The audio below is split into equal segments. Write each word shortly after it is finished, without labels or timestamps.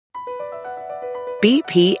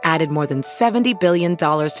BP added more than $70 billion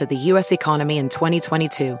to the U.S. economy in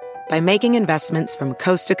 2022 by making investments from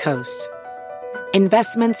coast to coast.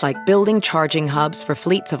 Investments like building charging hubs for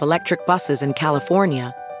fleets of electric buses in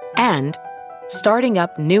California and starting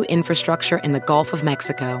up new infrastructure in the Gulf of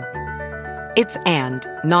Mexico. It's and,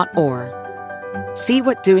 not or. See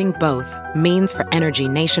what doing both means for energy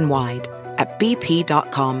nationwide at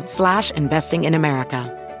bp.com/investing in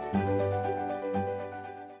America.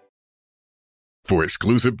 For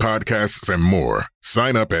exclusive podcasts and more,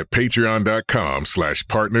 sign up at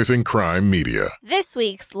patreon.com/partnersincrimemedia. This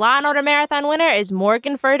week's Law & Order Marathon winner is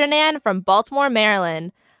Morgan Ferdinand from Baltimore,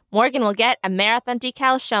 Maryland. Morgan will get a marathon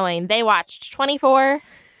decal showing they watched 26.4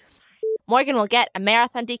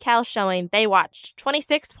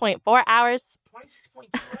 hours. 26.4 hours?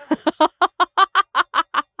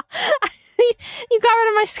 You got rid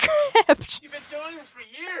of my script. You've been doing this for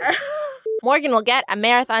years. Morgan will get a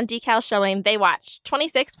marathon decal showing they watched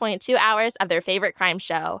 26.2 hours of their favorite crime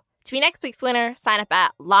show. To be next week's winner, sign up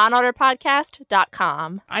at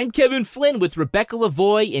lawandorderpodcast.com. I'm Kevin Flynn with Rebecca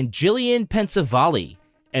Lavoie and Gillian Pensavalle,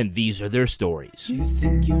 and these are their stories. You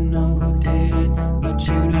think you know who did it, but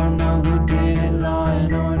you don't know who did it. Law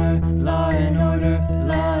and order, law and order,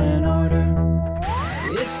 law and order.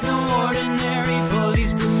 It's no ordinary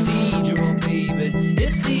police procedural, baby.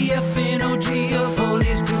 It's the FNOG of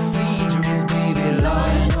police procedurals, baby. Law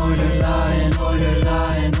and order, law and order,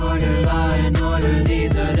 law and order, law and order.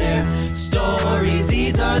 These are their stories,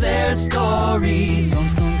 these are their stories.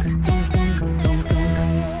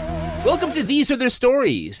 Welcome to These Are Their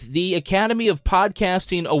Stories, the Academy of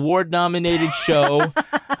Podcasting Award-nominated show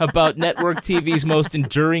about network TV's most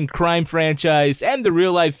enduring crime franchise and the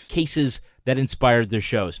real-life cases that inspired their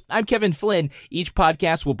shows. I'm Kevin Flynn. Each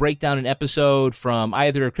podcast will break down an episode from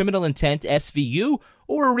either Criminal Intent, SVU,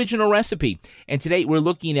 or Original Recipe. And today we're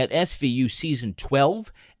looking at SVU Season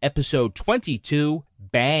 12, Episode 22,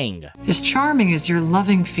 Bang. As charming as your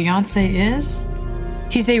loving fiancé is,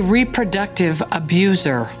 he's a reproductive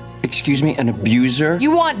abuser. Excuse me, an abuser?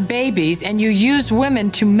 You want babies, and you use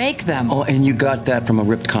women to make them. Oh, and you got that from a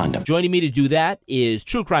ripped condom. Joining me to do that is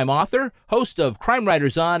true crime author, host of Crime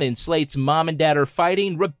Writers On and Slate's Mom and Dad Are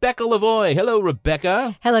Fighting, Rebecca Lavoie. Hello,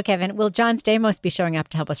 Rebecca. Hello, Kevin. Will John Stamos be showing up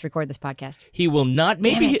to help us record this podcast? He will not.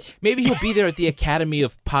 Damn it. Maybe he'll be there at the Academy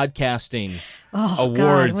of Podcasting Awards.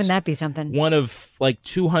 God, wouldn't that be something? One of like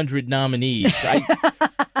 200 nominees.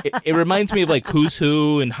 It reminds me of like Who's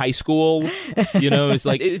Who in high school. You know, it's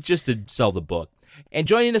just to sell the book. And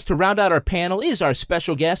joining us to round out our panel is our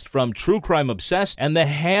special guest from True Crime Obsessed and the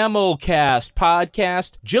Hamilcast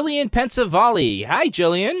podcast, Gillian Pensavalle. Hi,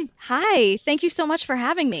 Gillian. Hi. Thank you so much for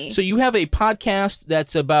having me. So you have a podcast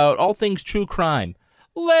that's about all things true crime.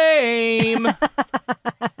 Lame.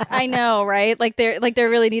 I know, right? Like there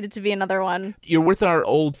really needed to be another one. You're with our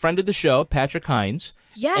old friend of the show, Patrick Hines.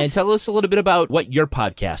 Yes. And tell us a little bit about what your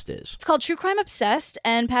podcast is. It's called True Crime Obsessed,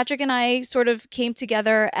 and Patrick and I sort of came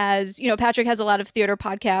together as, Patrick has a lot of theater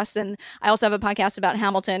podcasts, and I also have a podcast about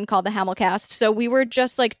Hamilton called the Hamilcast. So we were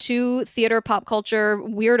just like two theater pop culture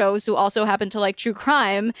weirdos who also happen to like true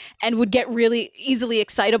crime and would get really easily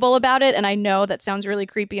excitable about it. And I know that sounds really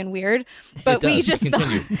creepy and weird, but we just thought,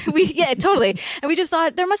 totally. And we just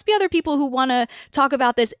thought there must be other people who want to talk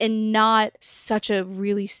about this in not such a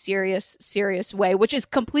really serious way, which is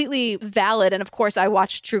completely valid. And of course, I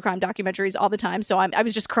watch true crime documentaries all the time. So I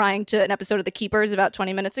was just crying to an episode of The Keepers about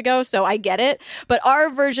 20 minutes ago. So I get it. But our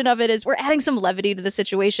version of it is we're adding some levity to the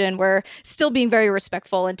situation. We're still being very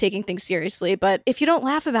respectful and taking things seriously. But if you don't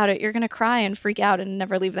laugh about it, you're going to cry and freak out and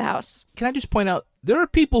never leave the house. Can I just point out, there are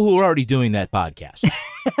people who are already doing that podcast.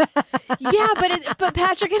 Yeah, but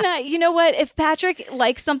Patrick and I, you know what? If Patrick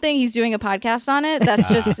likes something, he's doing a podcast on it. That's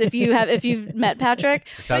just if you've met Patrick.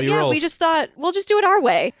 That's how he rolls. We just thought we'll just do it our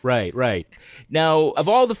way. Right. Now, of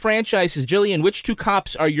all the franchises, Gillian, which two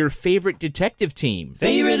cops are your favorite detective team?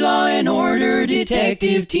 Favorite Law and Order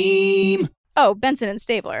detective team. Oh, Benson and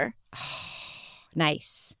Stabler.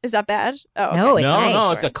 Nice. Is that bad? Oh, okay. No, it's nice.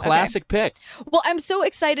 No, it's a classic pick. Well, I'm so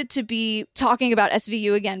excited to be talking about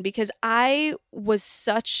SVU again because I was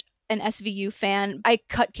such an SVU fan. I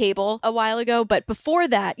cut cable a while ago, but before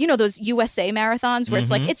that, those USA marathons where it's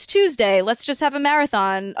like, it's Tuesday, let's just have a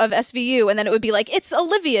marathon of SVU. And then it would be like, it's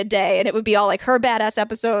Olivia Day. And it would be all like her badass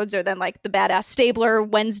episodes or then like the badass Stabler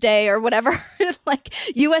Wednesday or whatever. Like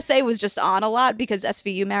USA was just on a lot because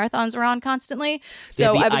SVU marathons were on constantly.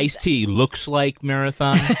 So the Ice-T looks like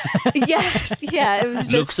marathon. Yes. Yeah. It was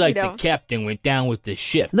just, looks like the captain went down with the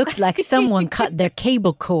ship. Looks like someone cut their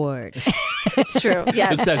cable cord. It's true.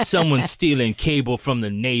 Yes. Looks like someone's stealing cable from the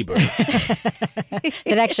neighbor.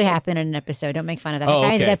 That actually happened in an episode. Don't make fun of that. Oh, The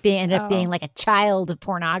guy okay. ended up being like a child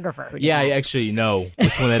pornographer. who did Yeah, that. I actually know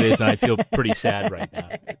which one that is, and I feel pretty sad right now.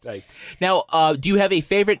 Right. Now, do you have a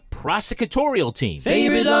favorite prosecutorial team?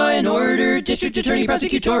 Favorite Law and Order District Attorney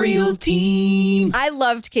Prosecutorial Team. I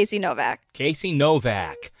loved Casey Novak. Casey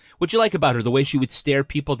Novak. What'd you like about her? The way she would stare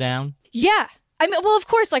people down? Yeah. I mean, well, of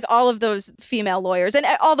course, like all of those female lawyers and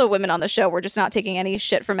all the women on the show were just not taking any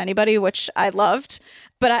shit from anybody, which I loved.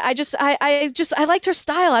 But I liked her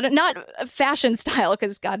style. Not fashion style,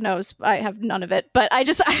 because God knows I have none of it. But I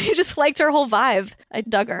just liked her whole vibe. I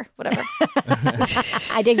dug her. Whatever.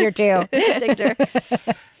 I dig her too. I digged her.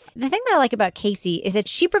 The thing that I like about Casey is that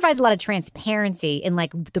she provides a lot of transparency in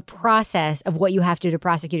like the process of what you have to do to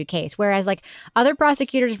prosecute a case. Whereas like other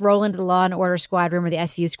prosecutors roll into the Law and Order squad room or the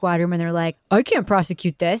SVU squad room and they're like, I can't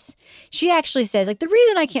prosecute this. She actually says like, the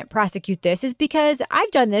reason I can't prosecute this is because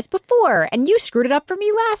I've done this before and you screwed it up for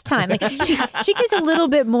me last time. Like she gives a little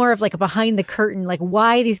bit more of like a behind the curtain, like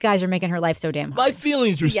why these guys are making her life so damn hard. My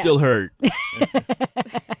feelings are still hurt.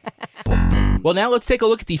 Well, now let's take a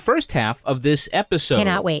look at the first half of this episode.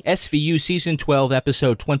 Cannot wait. SVU Season 12,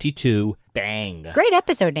 Episode 22, Bang. Great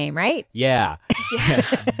episode name, right? Yeah.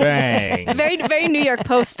 Bang. Very, very New York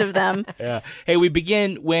Post of them. Yeah. Hey, we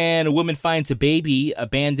begin when a woman finds a baby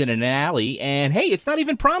abandoned in an alley, and hey, it's not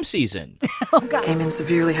even prom season. Oh, God. Came in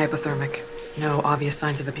severely hypothermic. No obvious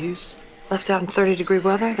signs of abuse. Left out in 30-degree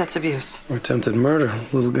weather, that's abuse. Or attempted murder.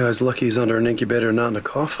 Little guy's lucky he's under an incubator, not in a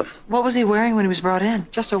coffin. What was he wearing when he was brought in?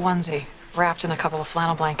 Just a onesie, wrapped in a couple of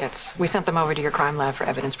flannel blankets. We sent them over to your crime lab for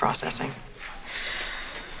evidence processing.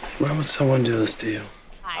 Why would someone do this to you?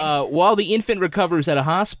 While the infant recovers at a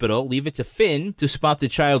hospital, leave it to Finn to spot the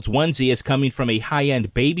child's onesie as coming from a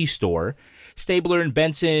high-end baby store. Stabler and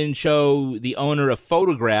Benson show the owner a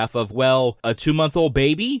photograph of, well, a 2-month-old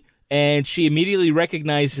baby, and she immediately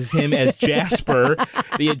recognizes him as Jasper,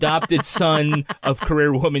 the adopted son of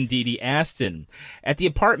career woman Dee Dee Aston. At the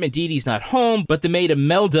apartment, Dee Dee's not home, but the maid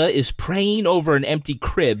Imelda is praying over an empty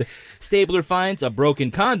crib. Stabler finds a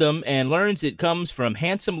broken condom and learns it comes from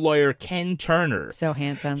handsome lawyer Ken Turner. So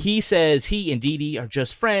handsome. He says he and Dee Dee are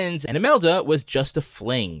just friends, and Imelda was just a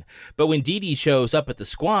fling. But when Dee Dee shows up at the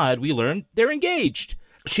squad, we learn they're engaged.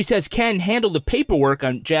 She says Ken handled the paperwork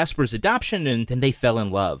on Jasper's adoption, and then they fell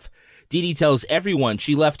in love. Dee Dee tells everyone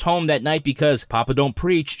she left home that night because Papa don't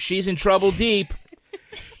preach. She's in trouble deep.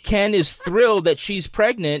 Ken is thrilled that she's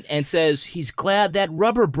pregnant and says he's glad that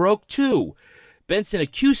rubber broke too. Benson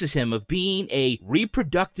accuses him of being a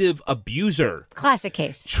reproductive abuser. Classic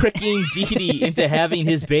case. Tricking Dee Dee into having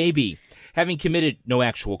his baby. Having committed no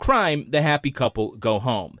actual crime, the happy couple go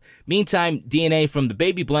home. Meantime, DNA from the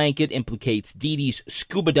baby blanket implicates Dee Dee's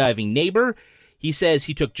scuba diving neighbor. He says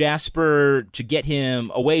he took Jasper to get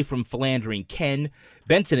him away from philandering Ken.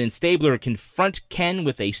 Benson and Stabler confront Ken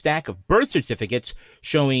with a stack of birth certificates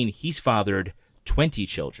showing he's fathered 20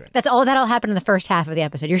 children. That'll happen in the first half of the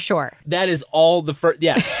episode, you're sure? That is all the first,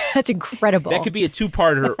 yeah. That's incredible. That could be a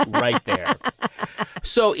two-parter right there.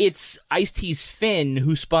 So it's Ice-T's Finn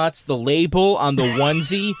who spots the label on the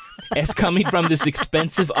onesie as coming from this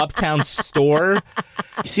expensive uptown store.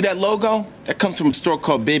 You see that logo? That comes from a store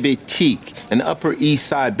called Bebe Teak, an Upper East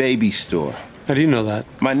Side baby store. How do you know that?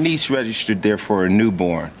 My niece registered there for a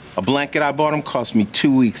newborn. A blanket I bought him cost me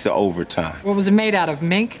 2 weeks of overtime. What was it made out of,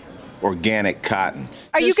 mink? Organic cotton.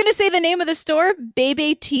 Are you going to say the name of the store?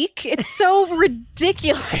 Bebe Teak? It's so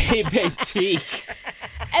ridiculous. Bebe Teak.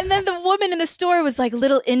 And then the woman in the store was like,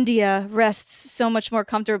 Little India rests so much more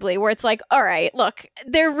comfortably, where it's like, all right, look,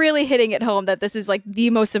 they're really hitting it home that this is like the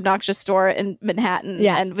most obnoxious store in Manhattan.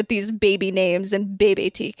 Yeah. And with these baby names and Bebe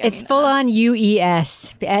Teak. It's full on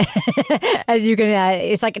UES. As you can,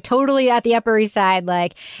 it's like totally at the Upper East Side.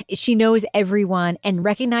 Like she knows everyone and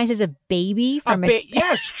recognizes a baby from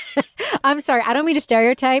Yes. I'm sorry, I don't mean to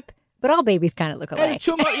stereotype, but all babies kind of look alike.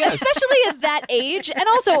 Yes. Especially at that age. And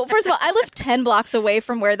also, first of all, I live 10 blocks away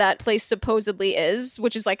from where that place supposedly is,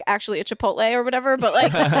 which is like actually a Chipotle or whatever. But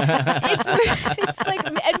like, it's like,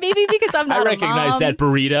 and maybe because I'm not I recognize that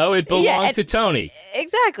burrito. It belonged to Tony.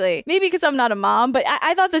 Exactly. Maybe because I'm not a mom, but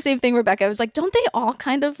I thought the same thing, Rebecca. I was like, don't they all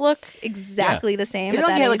kind of look exactly the same? He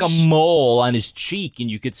had like a mole on his cheek, and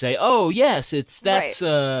you could say, oh, yes, that's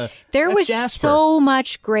there was Jasper. so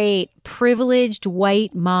much great privileged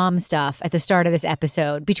white mom stuff at the start of this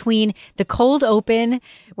episode, between the cold open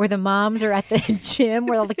where the moms are at the gym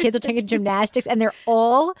where all the kids are taking gymnastics and they're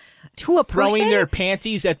all to a throwing person. their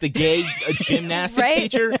panties at the gay gymnastics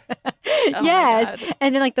teacher. Yes.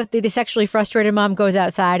 And then like the sexually frustrated mom goes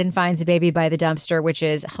outside and finds the baby by the dumpster, which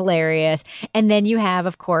is hilarious. And then you have,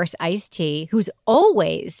 of course, Ice-T, who's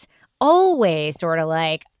always sort of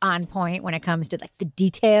like on point when it comes to like the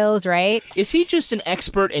details, right? Is he just an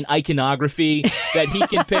expert in iconography that he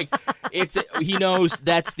can pick? He knows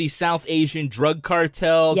that's the South Asian drug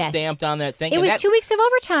cartel stamped on that thing. It was 2 weeks of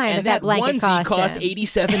overtime and that blanket onesie cost him.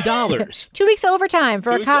 $87. 2 weeks of overtime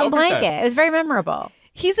for a cotton overtime. blanket. It was very memorable.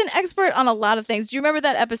 He's an expert on a lot of things. Do you remember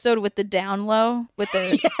that episode with the down low with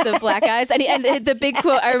the black guys? And the big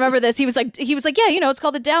quote, I remember this. He was like, yeah, you know, it's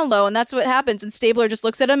called the down low, and that's what happens. And Stabler just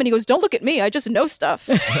looks at him and he goes, "Don't look at me. I just know stuff."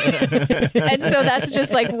 And so that's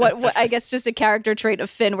just like what I guess just a character trait of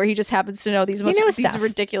Finn, where he just happens to know these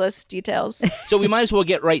ridiculous details. So we might as well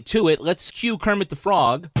get right to it. Let's cue Kermit the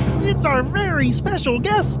Frog. It's our very special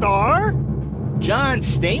guest star, John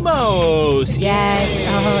Stamos. Yes.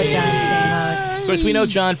 Oh, John Stamos. Of course, we know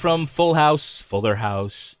John from Full House, Fuller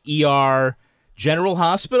House, ER, General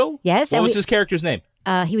Hospital. Yes. What was his character's name?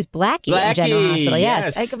 He was Blackie in General Hospital.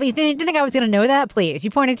 Yes. You didn't think I was going to know that? Please. You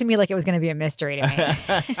pointed to me like it was going to be a mystery to me.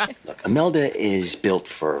 Look, Imelda is built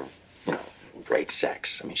for, great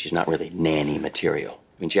sex. I mean, she's not really nanny material.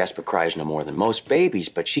 I mean, Jasper cries no more than most babies,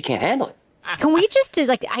 but she can't handle it. Can we just,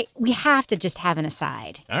 we have to just have an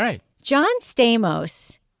aside. All right. John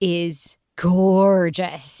Stamos is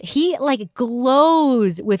gorgeous. He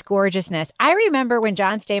glows with gorgeousness. I remember when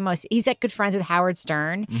John Stamos, he's good friends with Howard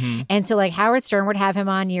Stern. Mm-hmm. And so Howard Stern would have him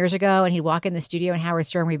on years ago and he'd walk in the studio and Howard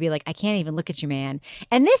Stern would be like, "I can't even look at you, man."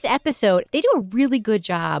 And this episode, they do a really good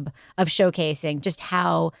job of showcasing just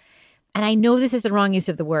how, and I know this is the wrong use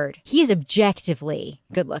of the word, he is objectively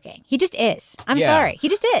good looking. He just is. I'm sorry. He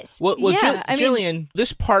just is. Well, Gillian,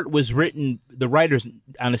 this part was written, the writer's,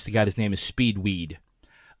 honest to God, his name is Speedweed.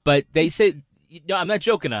 But they said, no, I'm not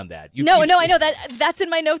joking on that. No, I know that's in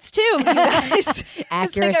my notes too, you guys.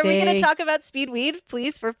 Accuracy. Are we going to talk about Speedweed,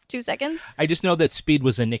 please, for 2 seconds? I just know that Speed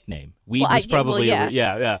was a nickname. Weed was probably,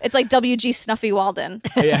 yeah. It's like W.G. Snuffy Walden.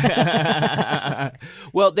 Yeah.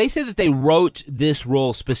 Well, they said that they wrote this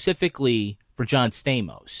role specifically for John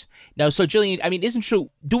Stamos. Now, so Gillian, I mean, isn't true,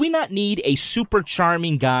 do we not need a super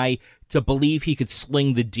charming guy to believe he could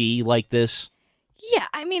sling the D like this? Yeah,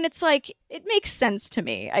 I mean, it's like, it makes sense to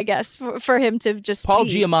me, I guess, for him to just Paul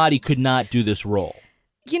Giamatti could not do this role.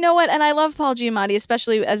 You know what? And I love Paul Giamatti,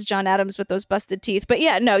 especially as John Adams with those busted teeth. But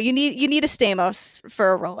yeah, no, you need a Stamos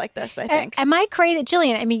for a role like this, I think. Am I crazy?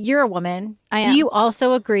 Gillian, I mean, you're a woman. I am. Do you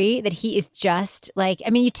also agree that he is just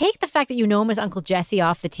you take the fact that you know him as Uncle Jesse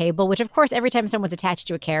off the table, which of course, every time someone's attached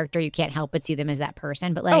to a character, you can't help but see them as that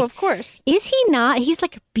person. But oh, of course. Is he not? He's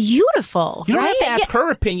beautiful. You don't right? have to ask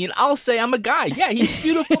her opinion. I'll say I'm a guy. Yeah, he's a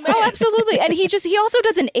beautiful man. Oh, absolutely. And he also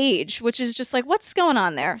doesn't age, which is just what's going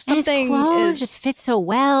on there? Something and his clothes just fit so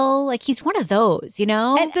well. He's one of those,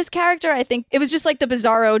 And this character, I think, it was just the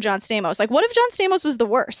bizarro John Stamos. What if John Stamos was the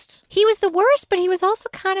worst? He was the worst, but he was also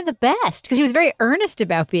kind of the best because he was very earnest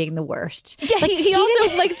about being the worst. Yeah, he also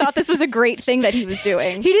thought this was a great thing that he was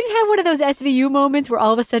doing. He didn't have one of those SVU moments where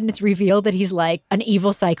all of a sudden it's revealed that he's an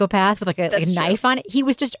evil psychopath with a knife on it. He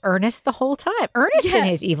was just earnest the whole time, in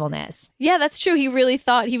his evilness. Yeah, that's true. He really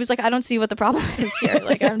thought, he was I don't see what the problem is here.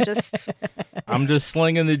 I'm just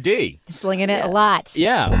slinging the D. Slinging it a lot.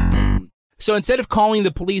 Yeah. So instead of calling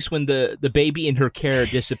the police when the baby in her care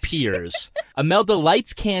disappears, Imelda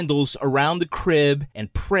lights candles around the crib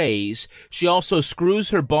and prays. She also screws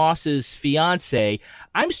her boss's fiancé.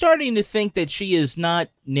 I'm starting to think that she is not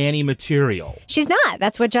nanny material. She's not.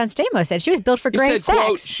 That's what John Stamos said. She was built for great sex.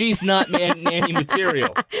 Quote, she's not nanny material.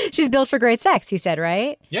 She's built for great sex, he said,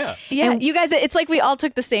 right? Yeah. Yeah, you guys, it's we all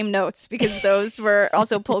took the same notes because those were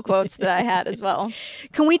also pull quotes that I had as well.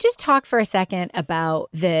 Can we just talk for a second about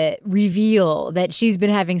the reveal that she's been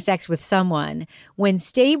having sex with someone when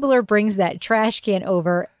Stabler brings that trash can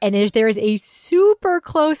over and there is a super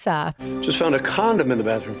close-up? Just found a condom in the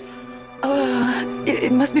bathroom.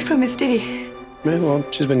 It must be from Miss Diddy. Yeah, well,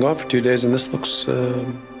 she's been gone for 2 days, and this looks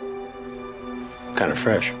kind of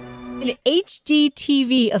fresh. An HD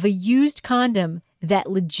TV of a used condom that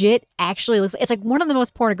legit actually looks, it's one of the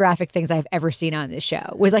most pornographic things I've ever seen on this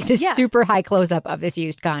show, was this super high close-up of this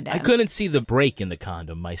used condom. I couldn't see the break in the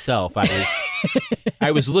condom myself.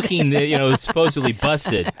 I was looking, it's supposedly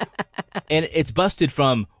busted, and it's busted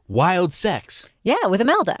from wild sex. Yeah, with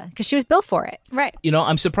Imelda, because she was built for it. Right.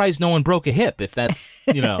 I'm surprised no one broke a hip if that's,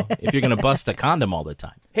 if you're going to bust a condom all the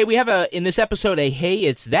time. Hey, we have in this episode a Hey,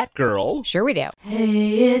 It's That Girl. Sure we do.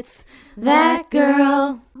 Hey, it's that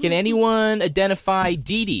girl. Can anyone identify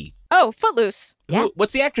Dee Dee? Oh, Footloose. Yeah.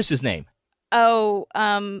 What's the actress's name? Oh,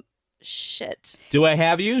 shit. Do I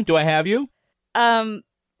have you?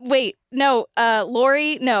 Wait, no,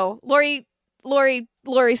 Lori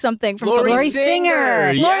something from Lori Footloose. Singer.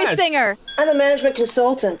 Lori Yes. Singer. I'm a management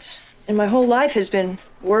consultant, and my whole life has been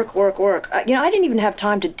work. I didn't even have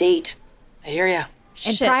time to date. I hear ya.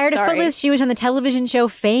 And Shit, prior to sorry. Footloose, she was on the television show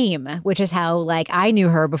Fame, which is how I knew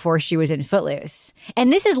her before she was in Footloose.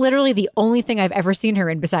 And this is literally the only thing I've ever seen her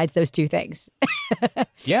in besides those two things.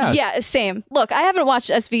 Yeah. Yeah, same. Look, I haven't watched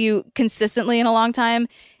SVU consistently in a long time.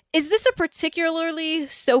 Is this a particularly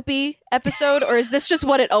soapy episode, or is this just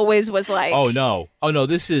what it always was like? Oh no,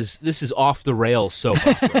 this is off the rails soap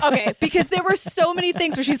opera. Okay, because there were so many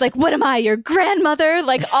things where she's like, "What am I, your grandmother?"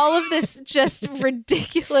 Like all of this just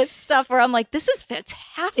ridiculous stuff where I'm like, "This is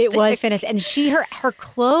fantastic." It was fantastic. And her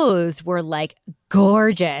clothes were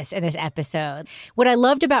gorgeous in this episode. What I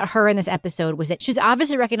loved about her in this episode was that she was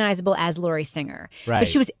obviously recognizable as Lori Singer, Right. but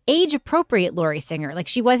she was age appropriate Lori Singer.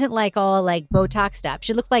 She wasn't all Botoxed up.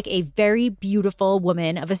 She looked like a very beautiful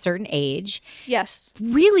woman of a certain age. Yes.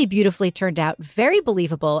 Really beautifully turned out, very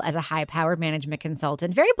believable as a high-powered management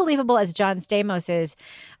consultant, very believable as John Stamos'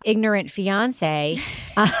 ignorant fiancé.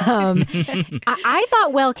 I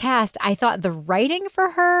thought well cast. I thought the writing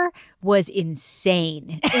for her was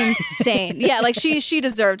insane. Yeah, she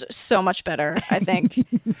deserved so much better, I think.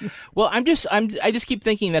 Well, I just keep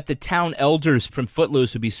thinking that the town elders from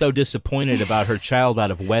Footloose would be so disappointed about her child out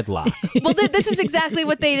of wedlock. Well, this is exactly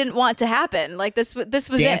what they didn't want to happen. This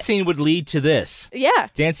was Dancing would lead to this. Yeah.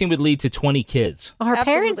 Dancing would lead to 20 kids. Well, her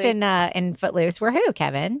Absolutely. parents in Footloose were who,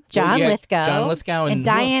 Kevin? John yeah, Lithgow. John Lithgow and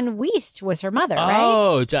Diane Wiest was her mother, right?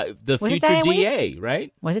 Oh, the Was it future Diane DA, Wiest?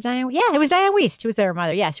 right? Was it Diane? Yeah, it was Diane Wiest who was her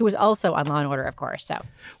mother. Yes, who was also on Law and Order, of course. So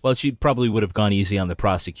Well, she probably would have gone easy on the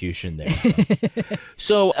prosecution there.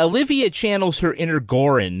 So Olivia channels her inner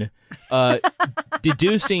Gorin,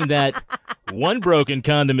 deducing that one broken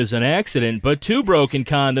condom is an accident, but two broken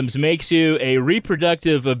condoms makes you a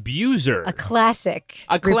reproductive abuser. a classic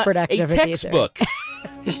A reproductive abuser. textbook.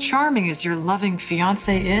 As charming as your loving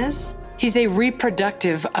fiancé is, he's a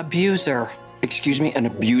reproductive abuser. Excuse me, an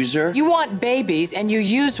abuser? You want babies and you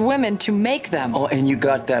use women to make them. Oh, and you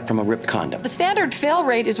got that from a ripped condom. The standard fail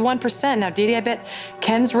rate is 1%. Now, Dee Dee, I bet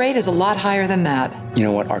Ken's rate is a lot higher than that. You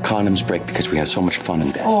know what? Our condoms break because we have so much fun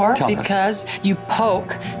in bed. Or Tell me. because you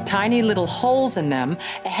poke tiny little holes in them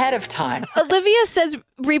ahead of time. Olivia says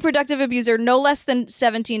reproductive abuser no less than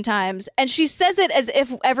 17 times, and she says it as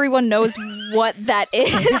if everyone knows what that is.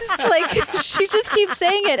 She just keeps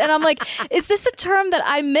saying it, and I'm like, is this a term that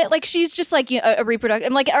I meant? She's just a reproductive.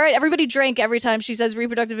 I'm like, all right, everybody drink every time she says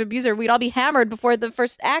reproductive abuser. We'd all be hammered before the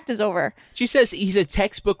first act is over. She says he's a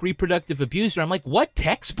textbook reproductive abuser. I'm like, what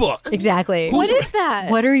textbook? Exactly. What is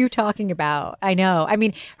that? What are you talking about? I know. I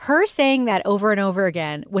mean, her saying that over and over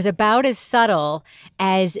again was about as subtle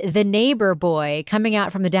as the neighbor boy coming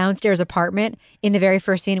out from the downstairs apartment in the very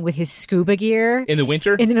first scene with his scuba gear. In the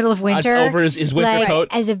winter? In the middle of winter. Over his winter coat?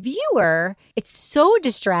 As a viewer, it's so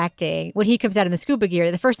distracting when he comes out in the scuba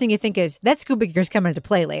gear. The first thing you think is, that scuba gear's coming into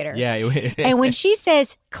play later. Yeah. And when she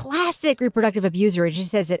says classic reproductive abuser, and she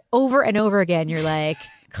says it over and over again, you're like,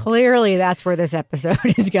 clearly that's where this episode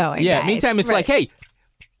is going. Yeah. guys. Meantime, it's like, hey,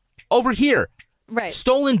 over here. Right.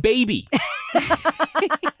 Stolen baby.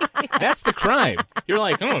 That's the crime. You're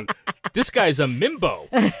like, oh, this guy's a mimbo.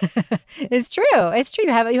 It's true. It's true.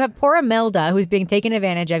 You have poor Imelda who's being taken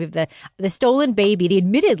advantage of, the stolen baby, the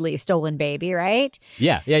admittedly stolen baby, right?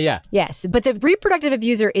 Yeah. Yes, but the reproductive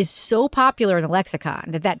abuser is so popular in the lexicon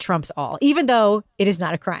that trumps all, even though it is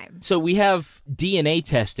not a crime. So we have DNA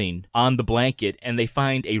testing on the blanket, and they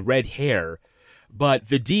find a red hair. But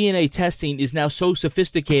the DNA testing is now so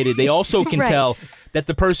sophisticated, they also can Right. tell that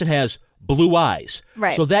the person has blue eyes.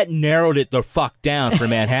 Right. So that narrowed it the fuck down for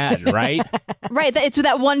Manhattan, right? Right. It's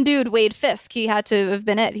that one dude, Wade Fisk. He had to have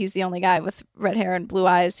been it. He's the only guy with red hair and blue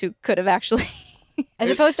eyes who could have actually.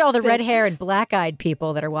 As opposed to all the red hair and black-eyed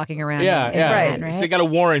people that are walking around. Yeah. in Manhattan, So right? they got a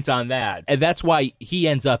warrant on that. And that's why he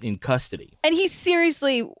ends up in custody. And he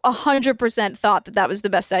seriously 100% thought that was the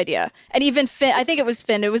best idea. And even Finn, I think it was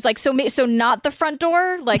Finn, it was like, so not the front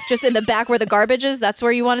door, just in the back where the garbage is, that's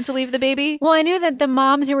where you wanted to leave the baby? Well, I knew that the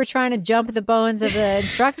moms who were trying to jump the bones of the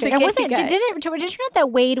instructor. The and gay wasn't guy. did it turn out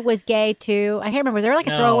that Wade was gay too? I can't remember. Was there a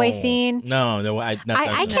throwaway scene? No.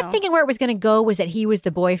 I kept thinking where it was going to go was that he was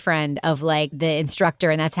the boyfriend of the instructor,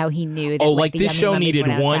 and that's how he knew that. Like the this yummy show mummies needed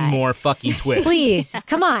went one outside. more fucking twist. Please,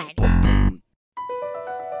 come on.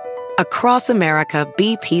 Across America,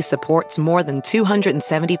 BP supports more than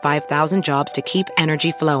 275,000 jobs to keep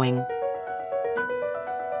energy flowing.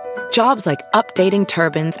 Jobs like updating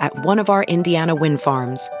turbines at one of our Indiana wind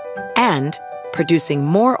farms and producing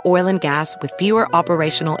more oil and gas with fewer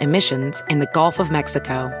operational emissions in the Gulf of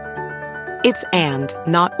Mexico. It's and,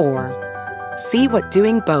 not or. See what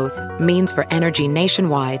doing both means for energy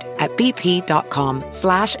nationwide at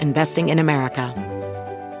bp.com/investing in America.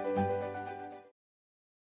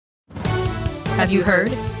 Have you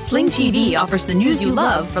heard? Sling TV offers the news you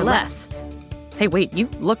love for less. Hey, wait, you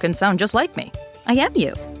look and sound just like me. I am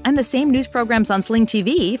you. I'm the same news programs on Sling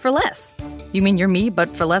TV for less. You mean you're me,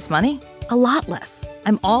 but for less money? A lot less.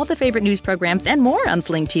 I'm all the favorite news programs and more on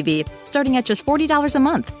Sling TV, starting at just $40 a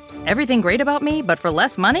month. Everything great about me, but for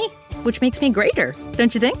less money? Which makes me greater,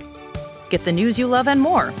 don't you think? Get the news you love and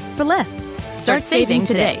more for less. Start saving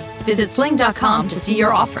today. Visit sling.com to see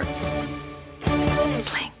your offer.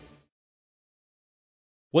 Sling.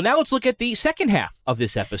 Well, now let's look at the second half of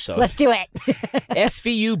this episode. Let's do it.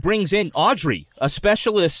 SVU brings in Audrey, a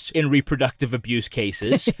specialist in reproductive abuse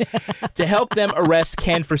cases, to help them arrest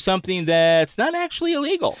Ken for something that's not actually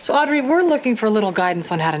illegal. So, Audrey, we're looking for a little guidance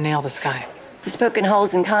on how to nail this guy. He's poking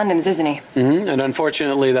holes in condoms, isn't he? Mm-hmm. And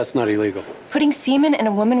unfortunately, that's not illegal. Putting semen in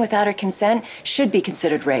a woman without her consent should be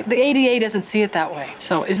considered rape. The ADA doesn't see it that way.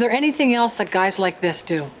 So, is there anything else that guys like this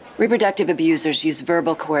do? Reproductive abusers use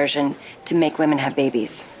verbal coercion to make women have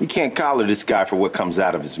babies. You can't collar this guy for what comes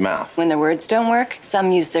out of his mouth. When their words don't work,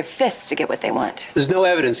 some use their fists to get what they want. There's no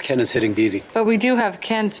evidence Ken is hitting Dee Dee. But we do have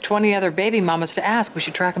Ken's 20 other baby mamas to ask. We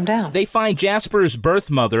should track him down. They find Jasper's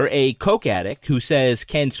birth mother, a coke addict, who says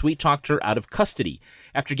Ken sweet-talked her out of custody.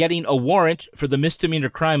 After getting a warrant for the misdemeanor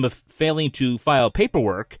crime of failing to file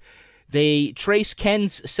paperwork, they trace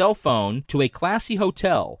Ken's cell phone to a classy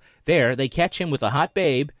hotel. There, they catch him with a hot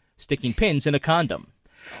babe sticking pins in a condom.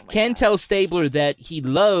 Ken tells Stabler that he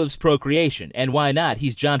loves procreation, and why not?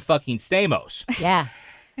 He's John fucking Stamos. Yeah.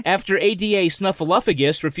 After ADA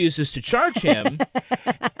Snuffleupagus refuses to charge him,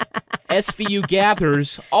 SVU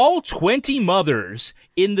gathers all 20 mothers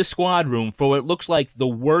in the squad room for what looks like the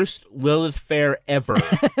worst Lilith fair ever.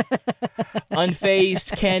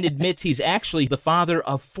 Unfazed, Ken admits he's actually the father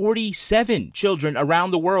of 47 children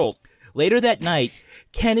around the world. Later that night,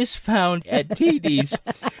 Ken is found at Dee Dee's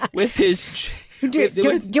with his... Do you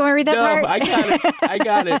want to read that part? I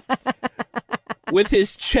got it. With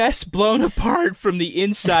his chest blown apart from the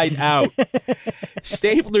inside out.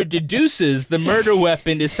 Stabler deduces the murder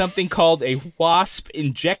weapon is something called a wasp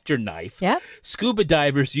injector knife. Yep. Scuba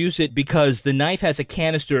divers use it because the knife has a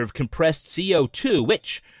canister of compressed CO2,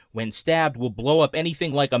 which, when stabbed, will blow up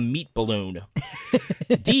anything like a meat balloon.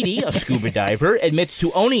 Dee Dee, a scuba diver, admits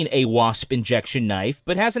to owning a wasp injection knife,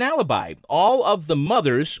 but has an alibi. All of the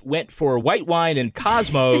mothers went for white wine and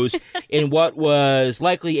Cosmos in what was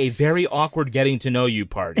likely a very awkward getting-to-know-you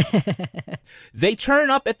party. They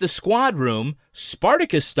turn up at the squad room,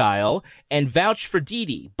 Spartacus style, and vouch for Dee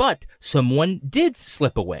Dee, but someone did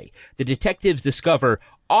slip away. The detectives discover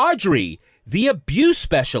Audrey, the abuse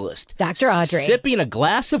specialist, Dr. Audrey, sipping a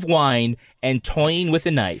glass of wine and toying with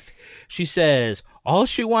a knife. She says all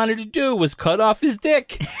she wanted to do was cut off his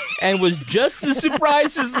dick and was just as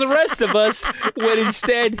surprised as the rest of us when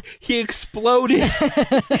instead he exploded. Look,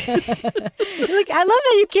 I love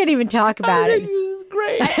that you can't even talk about it. This is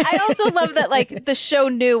great. I also love that, like, the show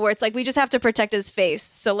knew where it's like, we just have to protect his face,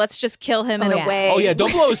 so let's just kill him in a way. Oh yeah,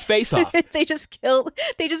 don't blow his face off. They just blow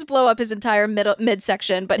up his entire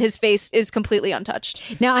midsection, but his face is completely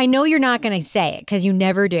untouched. Now, I know you're not going to say it because you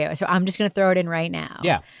never do, so I'm just going to throw it in right now.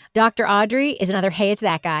 Yeah. Dr. Audrey is another Hey, It's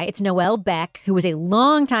That Guy. It's Noelle Beck, who was a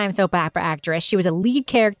longtime soap opera actress. She was a lead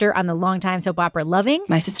character on the longtime soap opera Loving.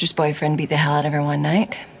 My sister's boyfriend beat the hell out of her one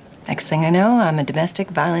night. Next thing I know, I'm a domestic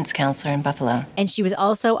violence counselor in Buffalo. And she was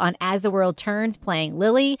also on As the World Turns playing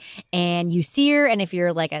Lily. And you see her, and if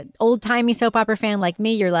you're like an old-timey soap opera fan like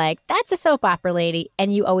me, you're like, that's a soap opera lady.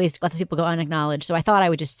 And you always let those people go unacknowledged. So I thought I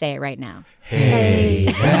would just say it right now.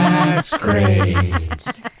 Hey, that's great.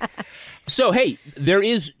 So, hey, there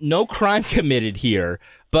is no crime committed here,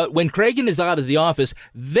 but when Cragen is out of the office,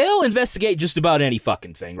 they'll investigate just about any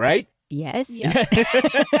fucking thing, right? Yes.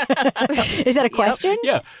 Is that a question?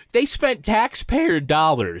 Yeah. They spent taxpayer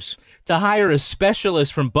dollars to hire a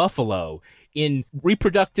specialist from Buffalo in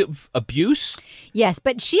reproductive abuse. Yes,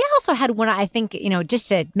 but she also had one, I think, just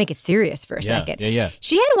to make it serious for a second. Yeah.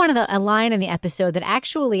 She had a line in the episode that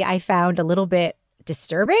actually I found a little bit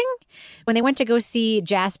disturbing. When they went to go see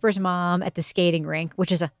Jasper's mom at the skating rink,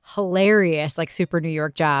 which is a hilarious, like, super New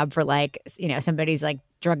York job for, like, somebody's, like,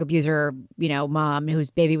 drug abuser, mom whose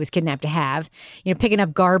baby was kidnapped to have, picking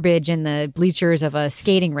up garbage in the bleachers of a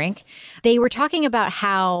skating rink. They were talking about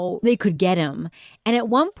how they could get him. And at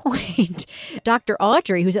one point, Dr.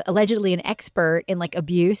 Audrey, who's allegedly an expert in like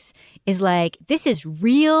abuse, is like, this is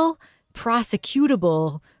real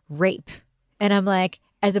prosecutable rape. And I'm like,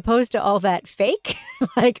 as opposed to all that fake,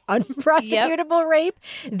 like unprosecutable rape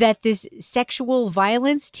that this sexual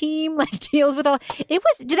violence team like deals with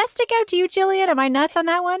did that stick out to you, Gillian? Am I nuts on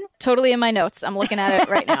that one? Totally in my notes. I'm looking at it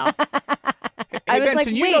right now. Hey,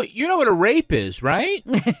 Benson, you know what a rape is, right?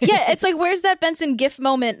 Yeah, it's like, where's that Benson GIF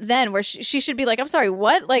moment then where she should be like, I'm sorry,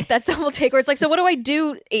 what? Like that double take where it's like, so what do I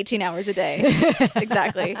do 18 hours a day?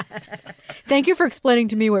 Exactly. Thank you for explaining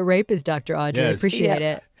to me what rape is, Dr. Audrey. Yes. I appreciate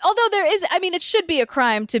it. Although it should be a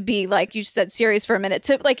crime to be, like you said, serious for a minute,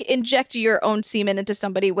 to like inject your own semen into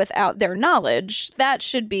somebody without their knowledge. That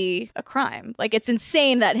should be a crime. Like, it's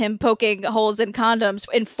insane that him poking holes in condoms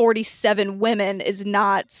in 47 women is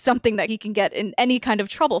not something that he can get in any kind of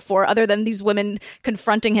trouble for, other than these women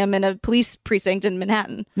confronting him in a police precinct in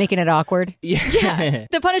Manhattan. Making it awkward. Yeah.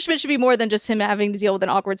 The punishment should be more than just him having to deal with an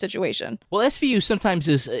awkward situation. Well, SVU sometimes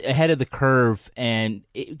is ahead of the curve, and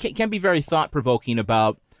it can be very thought-provoking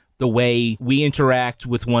about the way we interact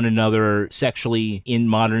with one another sexually in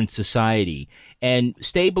modern society. And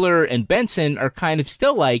Stabler and Benson are kind of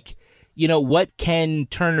still like, what Ken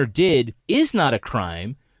Turner did is not a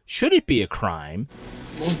crime. Should it be a crime?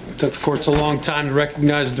 Well, it took the courts a long time to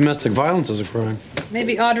recognize domestic violence as a crime.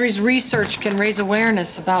 Maybe Audrey's research can raise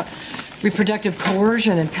awareness about reproductive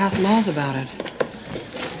coercion and pass laws about it.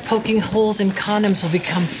 Poking holes in condoms will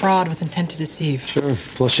become fraud with intent to deceive. Sure.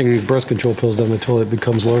 Flushing birth control pills down the toilet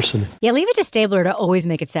becomes larceny. Yeah, leave it to Stabler to always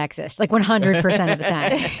make it sexist, like 100% of the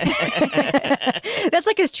time. That's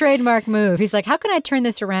like his trademark move. He's like, how can I turn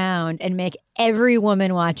this around and make every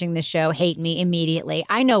woman watching this show hate me immediately?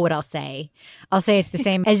 I know what I'll say. I'll say it's the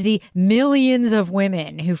same as the millions of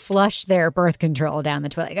women who flush their birth control down the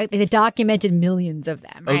toilet. The documented millions of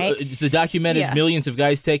them, right? The documented millions of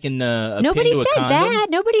guys taking a Nobody pin to a said condom? that.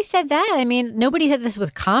 Nobody said that. I mean, nobody said this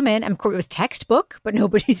was common. It was textbook, but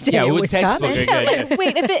nobody said it was textbook, common.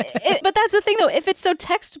 Wait, but that's the thing though. If it's so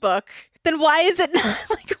textbook, then why is it not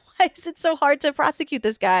like? Why is it so hard to prosecute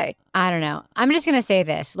this guy? I don't know. I'm just gonna say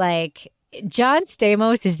this, like. John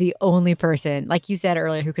Stamos is the only person, like you said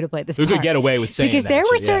earlier, who could have played this part. Who could get away with saying because that, there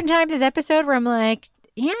were actually, certain times this episode where I'm like,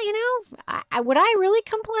 yeah, would I really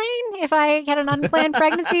complain if I had an unplanned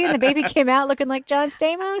pregnancy and the baby came out looking like John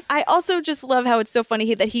Stamos? I also just love how it's so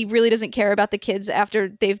funny that he really doesn't care about the kids after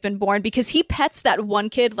they've been born, because he pets that one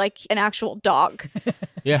kid like an actual dog.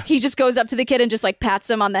 Yeah. He just goes up to the kid and just like pats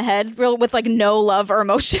him on the head with like no love or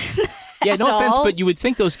emotion. Yeah, no offense, but you would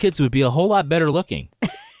think those kids would be a whole lot better looking.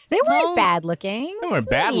 They weren't bad looking. They weren't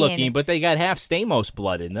bad looking, but they got half Stamos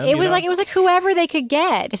blood in them. It was like whoever they could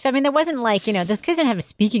get. There wasn't like, those kids didn't have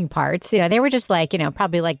speaking parts. They were just like,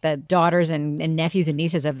 probably like the daughters and nephews and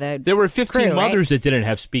nieces of the There were 15 crew, mothers right? that didn't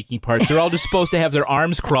have speaking parts. They're all just supposed to have their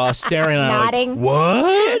arms crossed, staring at nodding.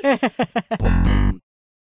 Like, what?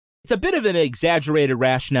 It's a bit of an exaggerated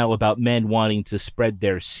rationale about men wanting to spread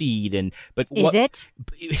their seed, Is it?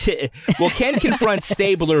 Well, Ken confronts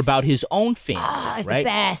Stabler about his own family. Oh, it's right? the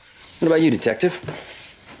best. What about you,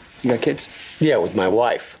 detective? You got kids? Yeah, with my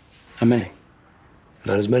wife. How many?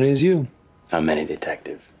 Not as many as you. How many,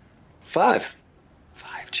 detective? 5.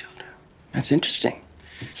 5 children. That's interesting.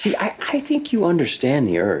 See, I think you understand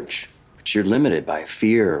the urge, but you're limited by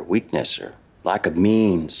fear or weakness or lack of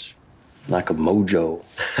means, lack of mojo.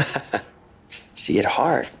 See, at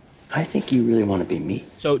heart, I think you really want to be me.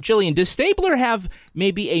 So, Gillian, does Stabler have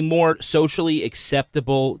maybe a more socially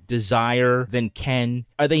acceptable desire than Ken?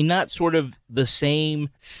 Are they not sort of the same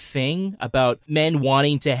thing about men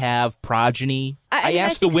wanting to have progeny? I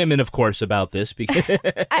asked the women, of course, about this because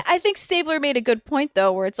I think Stabler made a good point,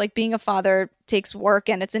 though, where it's like being a father takes work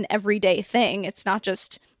and it's an everyday thing. It's not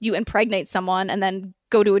just you impregnate someone and then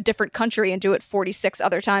go to a different country and do it 46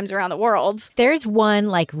 other times around the world. There's one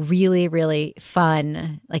like really, really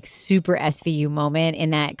fun, like super SVU moment in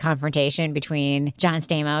that confrontation between John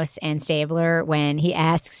Stamos and Stabler when he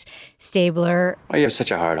asks Stabler, why do you have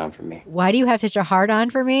such a hard-on for me? Why do you have such a hard-on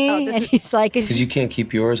for me? And he's like, because you can't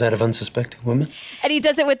keep yours out of unsuspecting women. And he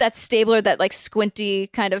does it with that Stabler, that like squinty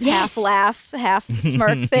kind of half laugh, half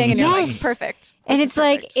smirk thing. And you're like, perfect. And it's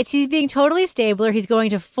like, he's being totally Stabler. He's going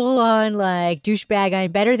to full on like douchebag, I'm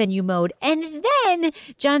better than you mode. And then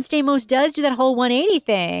John Stamos does do that whole 180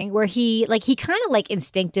 thing where he kind of like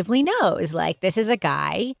instinctively knows like this is a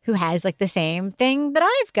guy who has like the same thing that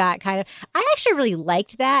I've got kind of. I actually really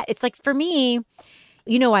liked that. It's like for me,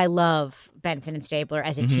 You know, I love Benson and Stabler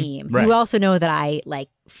as a team. Right. You also know that I like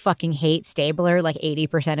fucking hate Stabler like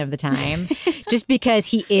 80% of the time just because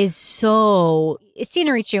he is so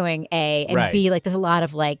scenery chewing, A, and Right. B, like there's a lot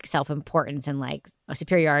of like self-importance and like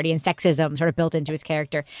superiority and sexism sort of built into his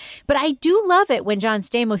character. But I do love it when John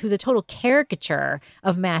Stamos, who's a total caricature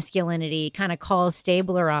of masculinity, kind of calls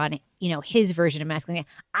Stabler on, you know, his version of masculinity.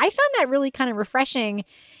 I found that really kind of refreshing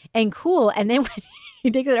and cool. And then when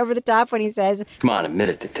he takes it over the top when he says, Come on, admit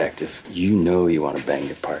it, detective. You know you want to bang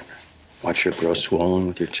your partner. Watch her grow swollen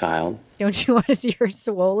with your child. don't you want to see her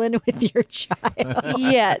swollen with your child?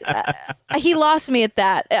 Yeah. He lost me at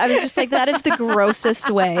that. I was just like, that is the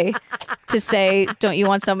grossest way to say, don't you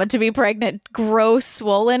want someone to be pregnant? Gross,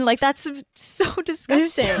 swollen? Like, that's so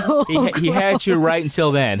disgusting. So He had you right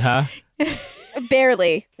until then, huh?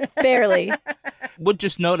 Barely. Would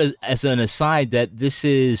just note as an aside that this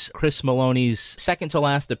is Chris Maloney's second to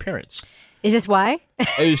last appearance. Is this why?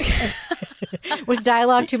 It was, Was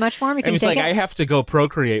dialogue too much for him? it was like, I have to go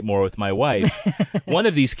procreate more with my wife. One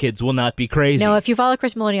of these kids will not be crazy. No, if you follow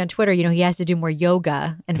Chris Maloney on Twitter, you know he has to do more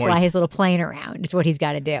yoga and fly his little plane around. It's what he's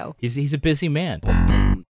got to do. He's a busy man.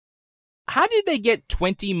 How did they get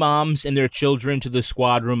 20 moms and their children to the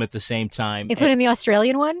squad room at the same time? Including the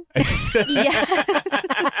Australian one? Yeah.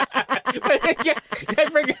 I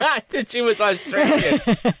forgot that she was Australian.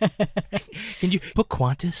 Can you book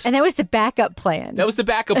Qantas? And that was the backup plan. That was the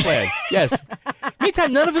backup plan, yes.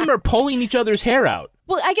 Meantime, none of them are pulling each other's hair out.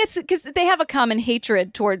 Well, I guess because they have a common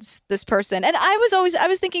hatred towards this person. And I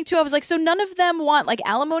was thinking too, I was like, so none of them want like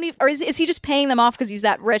alimony? Or is he just paying them off because he's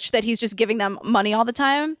that rich that he's just giving them money all the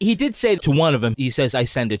time? He did say to one of them, he says, I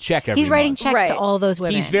send a check every month. He's writing checks to all those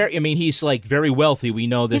women. He's like very wealthy. We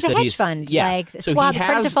know this. He's a that hedge fund, yeah. like So swap, he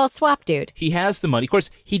credit default swap dude. He has the money. Of course,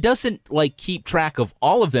 he doesn't like keep track of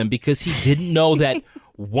all of them because he didn't know that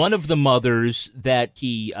one of the mothers that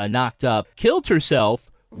he knocked up killed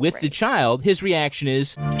herself with the child. His reaction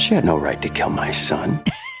is, She had no right to kill my son.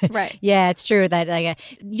 Right. Yeah, it's true that like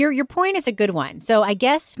your point is a good one. So I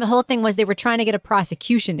guess the whole thing was they were trying to get a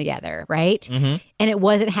prosecution together, right? Mm-hmm. And it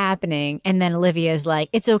wasn't happening. And then Olivia's like,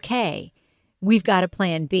 it's okay. We've got a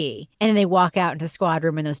plan B. And then they walk out into the squad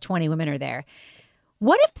room and those 20 women are there.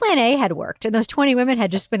 What if plan A had worked and those 20 women had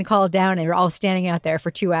just been called down and they were all standing out there for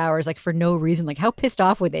 2 hours, like for no reason? Like, how pissed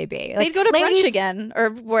off would they be? Like, They'd go to ladies, brunch again or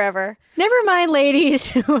wherever. Never mind,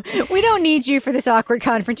 ladies. We don't need you for this awkward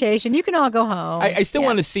confrontation. You can all go home. I still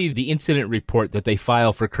want to see the incident report that they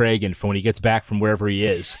file for Cragen for when he gets back from wherever he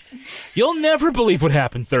is. You'll never believe what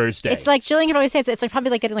happened Thursday. It's like Gillian always says, it's like probably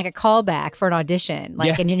like getting like a callback for an audition.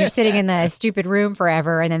 Like, and you're sitting in the stupid room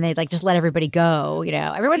forever, and then they like just let everybody go. You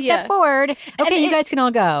know, everyone step forward. Okay, you guys can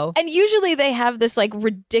all go. And usually they have this like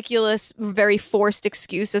ridiculous, very forced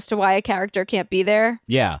excuse as to why a character can't be there.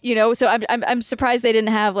 Yeah. You know, so I'm surprised they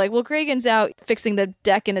didn't have like, well, Cragen's out fixing the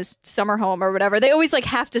deck in his summer home or whatever. They always like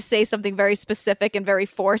have to say something very specific and very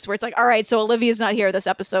forced where it's like, all right, so Olivia's not here this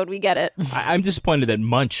episode. We get it. I'm disappointed that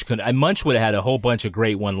Munch would have had a whole bunch of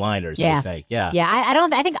great one-liners, Yeah. I think. Yeah. Yeah,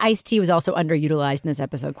 I think Ice-T was also underutilized in this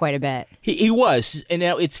episode quite a bit. He was. And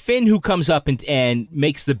now it's Finn who comes up and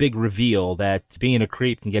makes the big reveal that being a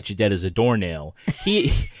creep can get you dead as a doornail.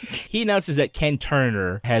 He announces that Ken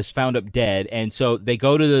Turner has found up dead, and so they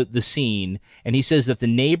go to the scene, and he says that the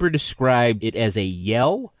neighbor described it as a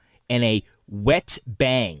yell and a wet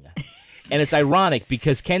bang. And it's ironic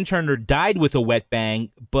because Ken Turner died with a wet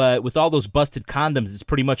bang, but with all those busted condoms, it's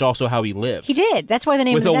pretty much also how he lived. He did. That's why the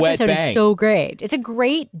name With of a this wet episode bang. is so great. It's a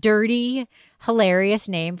great, dirty, hilarious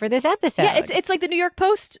name for this episode. Yeah, it's like the New York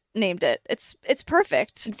Post named it. It's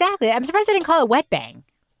perfect. Exactly. I'm surprised they didn't call it wet bang.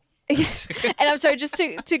 And I'm sorry, just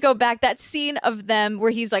to go back, that scene of them where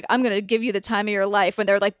he's like, I'm going to give you the time of your life when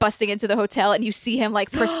they're like busting into the hotel and you see him like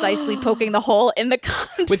precisely poking the hole in the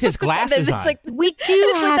condom. With his glasses it's on. like, We do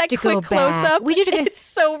it's have like to that go quick close back. up. We do. It's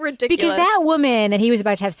so ridiculous. Because that woman that he was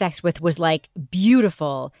about to have sex with was like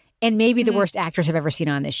beautiful and maybe the worst actress I've ever seen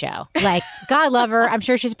on this show. Like, God love her. I'm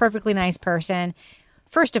sure she's a perfectly nice person.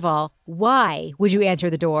 First of all, why would you answer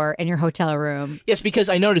the door in your hotel room? Yes, because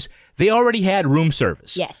I noticed they already had room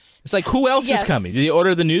service. Yes. It's like, who else is coming? Did they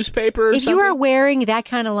order the newspaper or If something? you are wearing that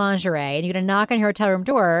kind of lingerie and you're going to knock on your hotel room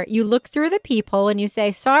door, you look through the peephole and you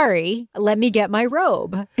say, sorry, let me get my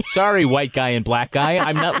robe. Sorry, white guy and black guy.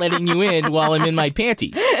 I'm not letting you in while I'm in my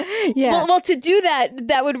panties. Yeah. Well, to do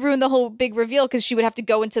that would ruin the whole big reveal because she would have to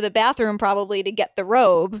go into the bathroom probably to get the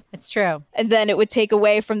robe. It's true. And then it would take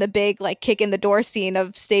away from the big like kick in the door scene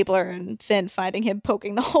of Stabler and Finn finding him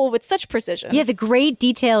poking the hole with such precision. Yeah, the great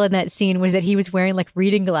detail in that scene was that he was wearing like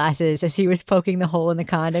reading glasses as he was poking the hole in the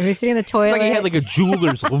condom. He was sitting in the toilet. It's like he had like a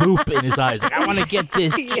jeweler's loop in his eyes. Like, I want to get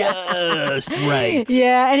this just right.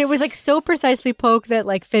 Yeah, and it was like so precisely poked that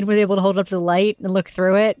like Finn was able to hold it up to the light and look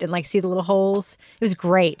through it and like see the little holes. It was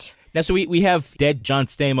great. Now, so we have dead John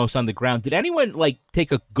Stamos on the ground. Did anyone like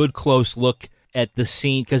take a good close look at the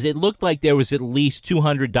scene? Because it looked like there was at least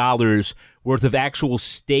 $200 worth of actual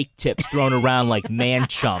steak tips thrown around like man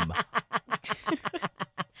chum.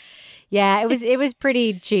 Yeah, it was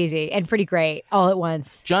pretty cheesy and pretty great all at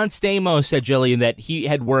once. John Stamos said, Gillian, that he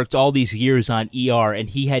had worked all these years on ER and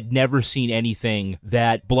he had never seen anything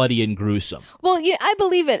that bloody and gruesome. Well, yeah, I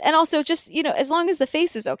believe it. And also just, as long as the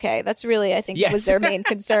face is okay, that's really, I think, was their main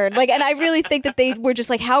concern. Like, and I really think that they were just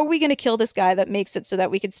like, how are we going to kill this guy that makes it so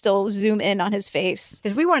that we could still zoom in on his face?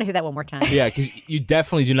 Because we want to see that one more time. Yeah, because you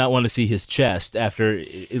definitely do not want to see his chest after,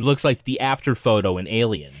 it looks like the after photo in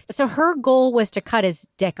Alien. So her goal was to cut his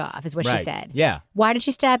dick off, is what Right. she said. Yeah. Why did she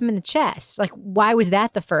stab him in the chest? Like, why was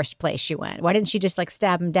that the first place she went? Why didn't she just like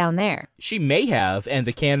stab him down there? She may have, and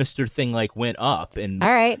the canister thing like went up and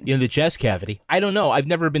all right, the chest cavity. I don't know. I've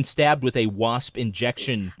never been stabbed with a wasp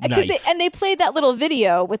injection knife. They played that little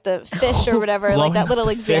video with the fish or whatever, like that little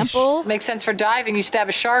example. Makes sense for diving. You stab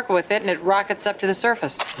a shark with it and it rockets up to the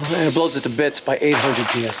surface. And it blows it to bits by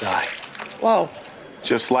 800 psi. Whoa.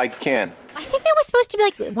 Just like Ken. I think that was supposed to be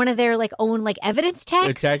like one of their like own like evidence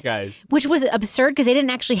techs. Tech guys. Which was absurd because they didn't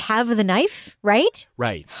actually have the knife, right?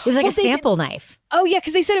 Right. It was like a sample knife. Oh, yeah,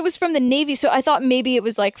 because they said it was from the Navy, so I thought maybe it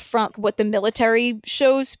was like from what the military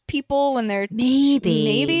shows people when they're...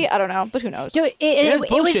 Maybe? I don't know, but who knows? So It was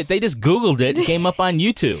bullshit. They just Googled it. It came up on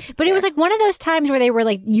YouTube. But it was like one of those times where they were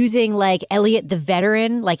like using like Elliot the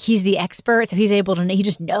veteran, like he's the expert, so he's able to, he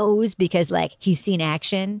just knows because like he's seen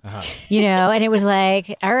action, and it was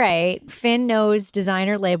like, all right, Finn knows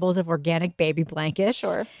designer labels of organic baby blankets.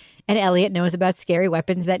 Sure. And Elliot knows about scary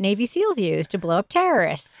weapons that Navy SEALs use to blow up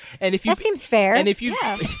terrorists. And if you, that seems fair. And if you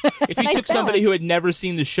Nice took somebody balance. who had never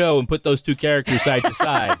seen the show and put those two characters side to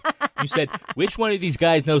side, you said, which one of these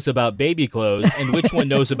guys knows about baby clothes and which one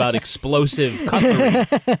knows about explosive cutlery?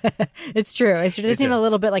 It's true. It does seem a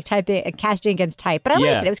little bit like casting against type, but I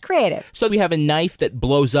liked it. It was creative. So we have a knife that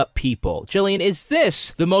blows up people. Gillian, is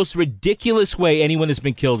this the most ridiculous way anyone has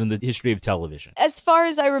been killed in the history of television? As far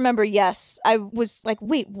as I remember, yes. I was like,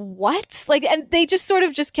 wait, what? Like, and they just sort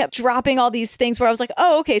of just kept dropping all these things where I was like,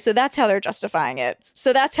 oh, okay, so that's how they're justifying it.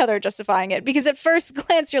 Because at first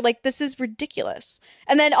glance, you're like, this is ridiculous.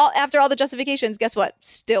 And then after all the justifications, guess what?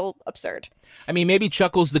 Still absurd. I mean, maybe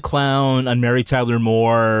Chuckles the Clown on Mary Tyler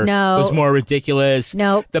Moore was more ridiculous.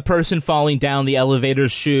 Nope. The person falling down the elevator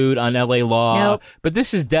chute on LA Law. Nope. But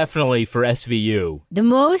this is definitely for SVU. The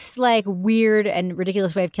most like weird and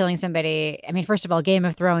ridiculous way of killing somebody. I mean, first of all, Game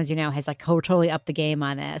of Thrones, has like totally upped the game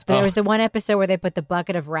on this. But there was the one episode where they put the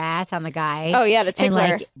bucket of rats on the guy. Oh yeah, the tickler.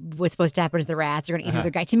 And like what's supposed to happen is the rats are going to eat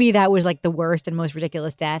the guy. To me, that was like the worst and most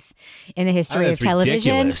ridiculous death in the history of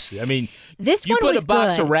television. Ridiculous. I mean, this you one put was a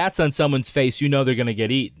box good. of rats on someone's face, you know they're going to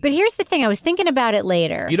get eaten. But here's the thing. I was thinking about it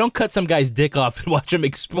later. You don't cut some guy's dick off and watch him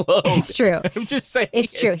explode. It's true. I'm just saying.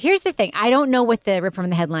 It's true. Here's the thing. I don't know what the rip from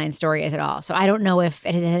the headline story is at all. So I don't know if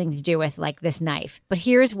it has anything to do with like this knife. But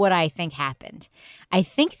here's what I think happened. I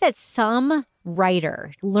think that some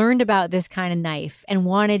writer learned about this kind of knife and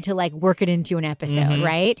wanted to like work it into an episode,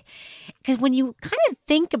 right? Because when you kind of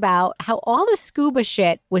think about how all the scuba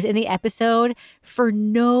shit was in the episode for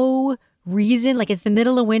no reason, like it's the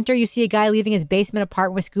middle of winter, you see a guy leaving his basement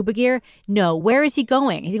apartment with scuba gear. No, where is he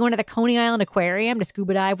going? Is he going to the Coney Island Aquarium to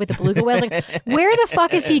scuba dive with the beluga whales? Like, where the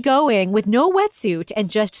fuck is he going with no wetsuit and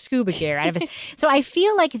just scuba gear out of his? So I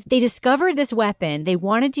feel like they discovered this weapon, they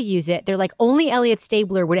wanted to use it. They're like, only Elliot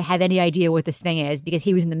Stabler would have any idea what this thing is because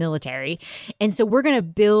he was in the military. And so we're going to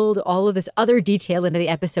build all of this other detail into the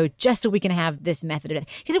episode just so we can have this method of it.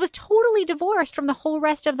 Because it was totally divorced from the whole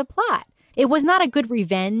rest of the plot. It was not a good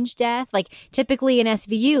revenge death. Like typically in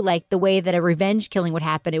SVU, like the way that a revenge killing would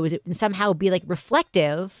happen, it would somehow be like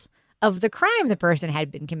reflective of the crime the person had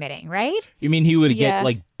been committing, right? You mean he would get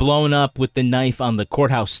like blown up with the knife on the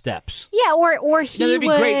courthouse steps? Yeah, or he that'd be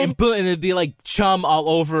would... great. And it'd be like chum all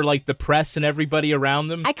over like the press and everybody around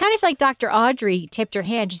them. I kind of feel like Dr. Audrey tipped her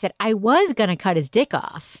hand. She said, I was going to cut his dick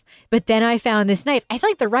off, but then I found this knife. I feel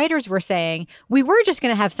like the writers were saying, we were just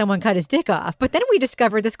going to have someone cut his dick off, but then we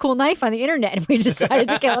discovered this cool knife on the internet and we decided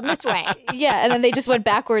to kill him this way. Yeah, and then they just went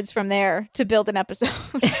backwards from there to build an episode.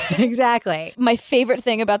 Exactly. My favorite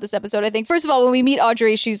thing about this episode, I think, first of all, when we meet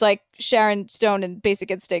Audrey, she's Sharon Stone in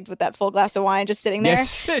Basic Instinct with that full glass of wine just sitting there.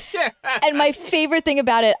 Yes. And my favorite thing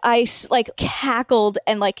about it, I like cackled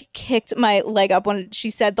and like kicked my leg up when she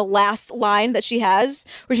said the last line that she has,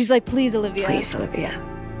 where she's like, "Please, Olivia. Please, Olivia.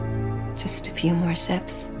 Just a few more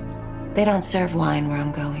sips. They don't serve wine where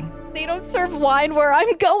I'm going." They don't serve wine where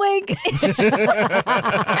I'm going. It's just,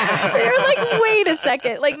 you're like, wait a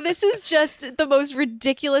second. Like, this is just the most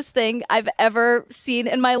ridiculous thing I've ever seen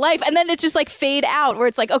in my life. And then it's just like fade out where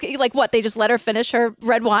it's like, okay, like what? They just let her finish her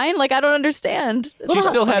red wine? Like, I don't understand. She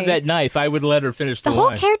still had that knife. I would let her finish the whole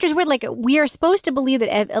wine. character's weird. Like, we are supposed to believe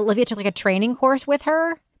that Olivia took like a training course with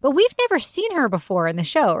her. But we've never seen her before in the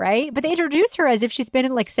show, right? But they introduce her as if she's been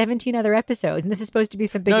in like 17 other episodes, and this is supposed to be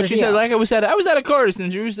some big No, she reveal. said, like I was at a course,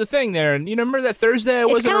 and she was the thing there. And you remember that Thursday I wasn't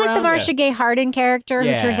around? It's kind of like the Marcia Gay Harden character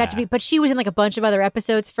who turns out to Yeah. be, but she was in like a bunch of other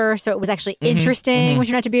episodes first, so it was actually interesting when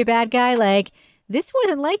she turned out to be a bad guy. Like, this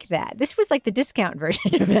wasn't like that. This was like the discount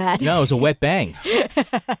version of that. No, it was a wet bang.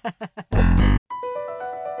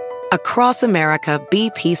 Across America,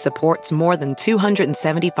 BP supports more than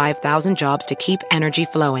 275,000 jobs to keep energy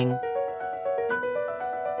flowing.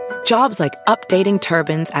 Jobs like updating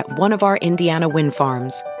turbines at one of our Indiana wind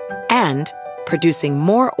farms and producing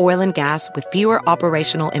more oil and gas with fewer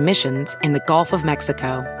operational emissions in the Gulf of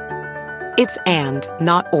Mexico. It's and,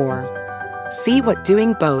 not or. See what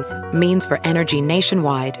doing both means for energy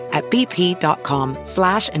nationwide at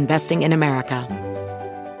bp.com/investing in America.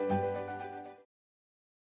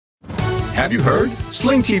 Have you heard?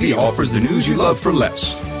 Sling TV offers the news you love for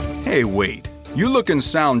less. Hey, wait. You look and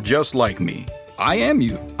sound just like me. I am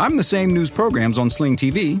you. I'm the same news programs on Sling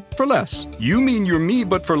TV for less. You mean you're me,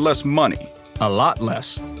 but for less money. A lot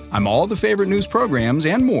less. I'm all the favorite news programs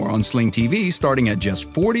and more on Sling TV starting at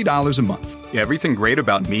just $40 a month. Everything great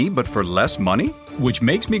about me, but for less money? Which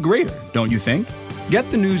makes me greater, don't you think? Get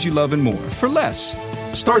the news you love and more for less.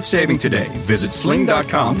 Start saving today. Visit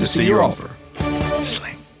sling.com to see your offer. Sling.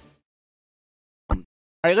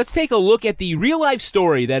 All right, let's take a look at the real-life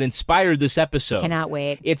story that inspired this episode. Cannot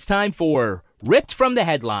wait. It's time for Ripped from the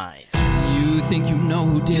Headlines. You think you know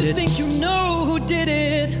who did it. You think you know who did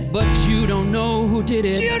it. But you don't know who did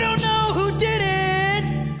it. You don't know who did it.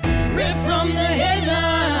 Ripped from the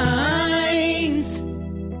headlines.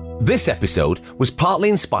 This episode was partly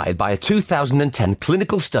inspired by a 2010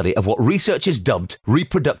 clinical study of what researchers dubbed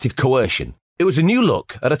reproductive coercion. It was a new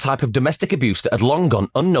look at a type of domestic abuse that had long gone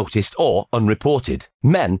unnoticed or unreported.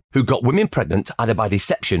 Men who got women pregnant either by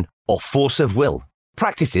deception or force of will.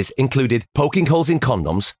 Practices included poking holes in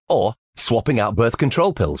condoms or swapping out birth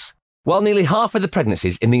control pills. While nearly half of the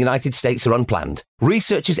pregnancies in the United States are unplanned,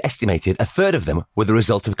 researchers estimated a third of them were the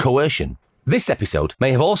result of coercion. This episode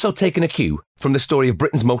may have also taken a cue from the story of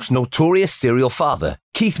Britain's most notorious serial father,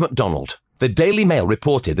 Keith Macdonald. The Daily Mail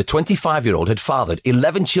reported the 25-year-old had fathered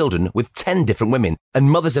 11 children with 10 different women and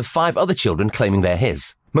mothers of 5 other children claiming they're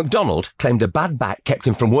his. Macdonald claimed a bad back kept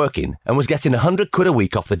him from working and was getting £100 a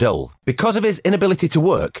week off the dole. Because of his inability to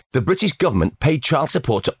work, the British government paid child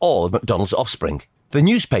support to all of Macdonald's offspring. The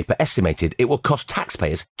newspaper estimated it will cost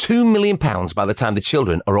taxpayers £2 million by the time the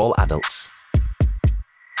children are all adults.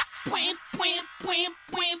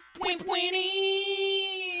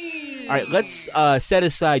 All right, let's set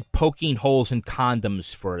aside poking holes in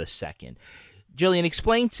condoms for a second. Gillian,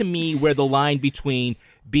 explain to me where the line between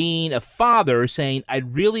being a father saying,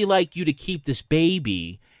 I'd really like you to keep this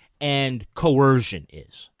baby, and coercion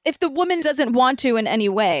is. If the woman doesn't want to in any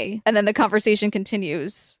way, and then the conversation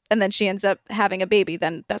continues, and then she ends up having a baby,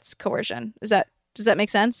 then that's coercion. Does that make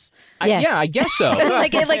sense? Yes. Yeah, I guess so.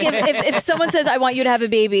 like if someone says, I want you to have a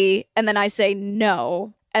baby, and then I say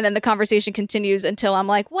no, and then the conversation continues until I'm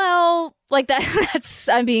like, well, like that's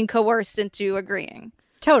I'm being coerced into agreeing.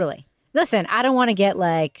 Totally. Listen, I don't want to get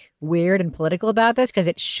like weird and political about this because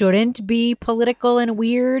it shouldn't be political and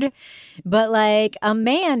weird. But like a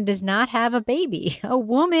man does not have a baby. A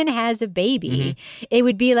woman has a baby. Mm-hmm. It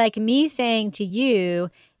would be like me saying to you,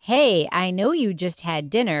 hey, I know you just had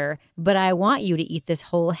dinner, but I want you to eat this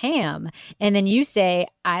whole ham. And then you say,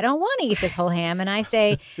 I don't want to eat this whole ham. And I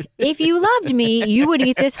say, if you loved me, you would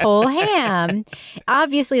eat this whole ham.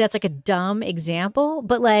 Obviously, that's like a dumb example,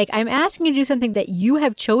 but like I'm asking you to do something that you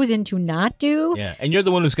have chosen to not do. Yeah, and you're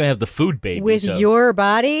the one who's going to have the food baby. With your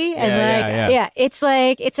body. And yeah, it's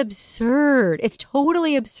like, it's absurd. It's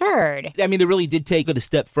totally absurd. I mean, they really did take it a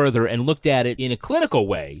step further and looked at it in a clinical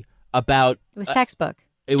way about... It was textbook.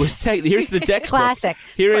 It was here's the textbook. Classic.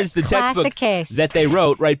 Here is the textbook case that they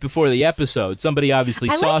wrote right before the episode. Somebody obviously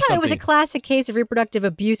I saw like how something. it was a classic case of reproductive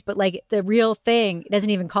abuse, but like the real thing doesn't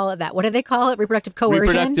even call it that. What do they call it? Reproductive coercion?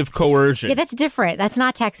 Reproductive coercion. Yeah, that's different. That's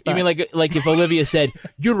not textbook. You mean like if Olivia said,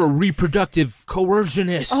 "You're a reproductive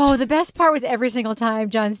coercionist"? Oh, the best part was every single time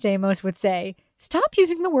John Stamos would say, "Stop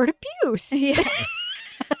using the word abuse." Yeah.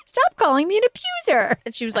 Stop calling me an abuser.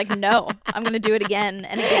 And she was like, no, I'm going to do it again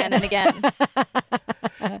and again and again.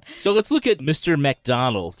 So let's look at Mr.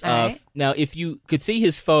 Macdonald. Right. Now, if you could see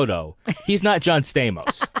his photo, he's not John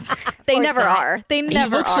Stamos. They never are. They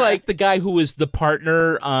never He looks are. like the guy who was the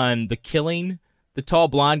partner on The Killing. The tall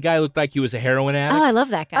blonde guy looked like he was a heroin addict. Oh, I love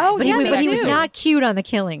that guy. Oh, but yeah, he was too. not cute on The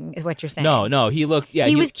Killing, is what you're saying. No, he looked,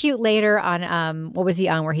 he was cute later on, what was he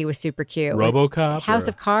on where he was super cute? RoboCop? House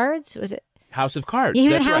of Cards? Was it? House of Cards. Yeah, he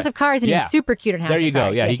was That's in House right. of Cards, and he was super cute in House of Cards. There you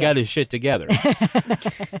go. Yeah, Yes, he got yes. his shit together.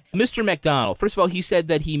 Mr. Macdonald, first of all, he said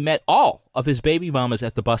that he met all of his baby mamas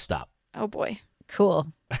at the bus stop. Oh, boy. Cool.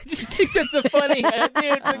 I just think that's a funny.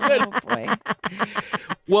 It's a good. Oh, boy.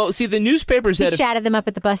 Well, see, the newspapers He had. chatted them up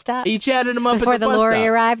at the bus stop? He chatted them up before at the the bus lorry stop.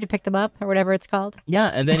 arrived to pick them up, or whatever it's called. Yeah,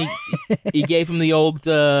 and then he gave him the old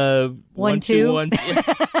 1, 2, 1.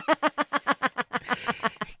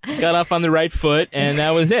 Got off on the right foot, and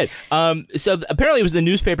that was it. So apparently, it was the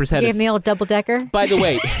newspapers had. Gave him the old double decker. By the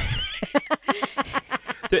way,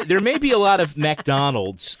 there may be a lot of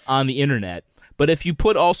McDonald's on the internet, but if you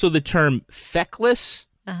put also the term feckless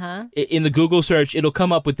in the Google search, it'll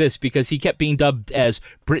come up with this because he kept being dubbed as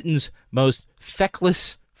Britain's most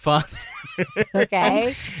feckless father.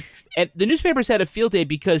 Okay. And the newspapers had a field day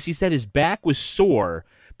because he said his back was sore,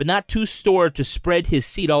 but not too sore to spread his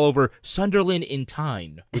seat all over Sunderland in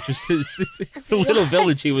Tyne, which was the little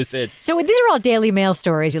village he was in. So these are all Daily Mail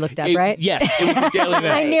stories you looked up, right? Yes, it was the Daily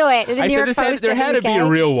Mail. I knew it. The I New said York there Post had in to the be a UK.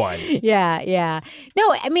 real one. Yeah.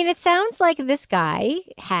 No, I mean, it sounds like this guy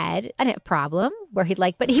had a problem where he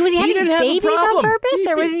having didn't have a babies on problem. purpose,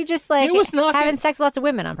 or was he just like He was not having sex with lots of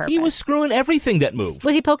women on purpose? He was screwing everything that moved.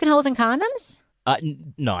 Was he poking holes in condoms?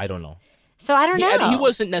 No, I don't know. So I don't know. He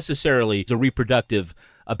wasn't necessarily the reproductive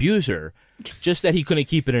abuser, just that he couldn't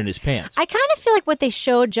keep it in his pants. I kind of feel like what they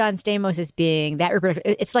showed John Stamos as being that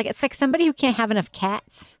it's like somebody who can't have enough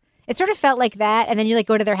cats. It sort of felt like that, and then you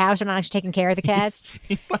go to their house and not actually taking care of the cats.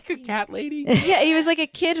 He's like a cat lady. Yeah, he was like a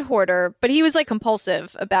kid hoarder, but he was like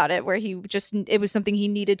compulsive about it, where it was something he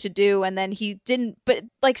needed to do, and then he didn't. But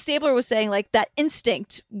like Stabler was saying, like that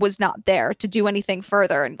instinct was not there to do anything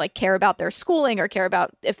further and like care about their schooling or care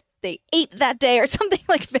about if they ate that day or something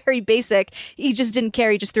like very basic. He just didn't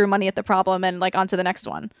care. He just threw money at the problem and like on to the next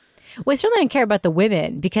one. Well, he certainly didn't care about the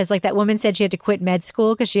women because like that woman said she had to quit med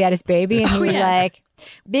school because she had his baby, and he was like,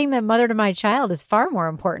 being the mother to my child is far more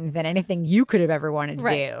important than anything you could have ever wanted to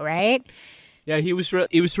do, right? Yeah, he was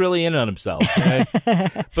really in on himself. Right?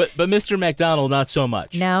 but Mr. Macdonald, not so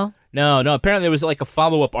much. No. Apparently, there was like a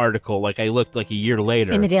follow-up article. Like I looked like a year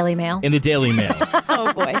later In the Daily Mail.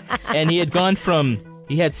 Oh boy! And he had gone from.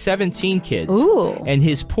 He had 17 kids. Ooh. And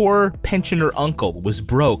his poor pensioner uncle was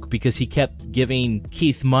broke because he kept giving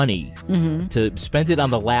Keith money to spend it on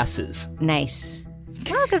the lasses. Nice.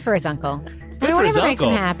 Well, good for his uncle. Good for his whatever makes him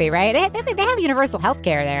uncle. happy, right? They have universal health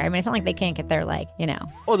care there. I mean, it's not like they can't get their,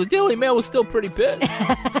 Oh, the Daily Mail was still pretty pissed.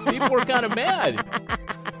 People were kind of mad.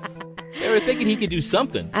 They were thinking he could do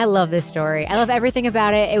something. I love this story. I love everything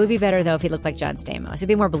about it. It would be better, though, if he looked like John Stamos. It'd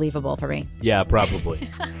be more believable for me. Yeah, probably.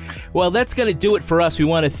 Well, that's going to do it for us. We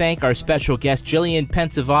want to thank our special guest, Gillian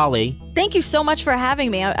Pensavalle. Thank you so much for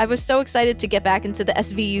having me. I was so excited to get back into the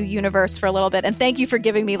SVU universe for a little bit, and thank you for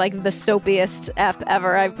giving me like the soapiest ep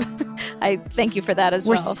ever. I thank you for that as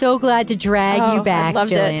We're well. so glad to drag you I back, loved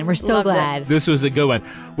Gillian. it. We're so Loved it. glad. This was a good one.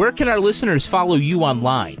 Where can our listeners follow you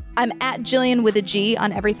online? I'm at Gillian with a G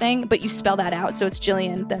on everything, but you spell that out, so it's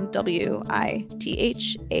Gillian, then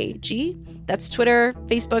WITHAG. That's Twitter,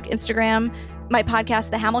 Facebook, Instagram. My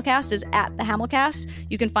podcast, The Hamilcast, is at The Hamilcast.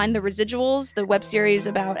 You can find The Residuals, the web series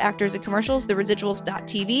about actors and commercials,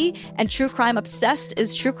 theresiduals.tv. And True Crime Obsessed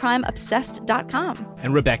is truecrimeobsessed.com.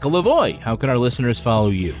 And Rebecca Lavoie, how can our listeners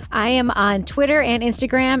follow you? I am on Twitter and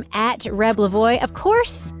Instagram at Reb Lavoie. Of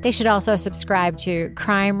course, they should also subscribe to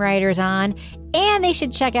Crime Writers On, and they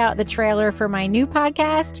should check out the trailer for my new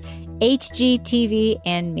podcast, HGTV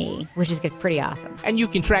and Me, which is pretty awesome. And you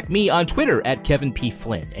can track me on Twitter at Kevin P.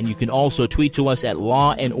 Flynn. And you can also tweet to us at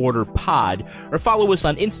Law and Order Pod or follow us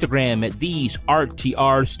on Instagram at These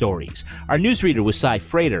RTR Stories. Our newsreader was Cy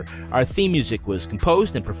Frater. Our theme music was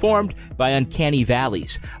composed and performed by Uncanny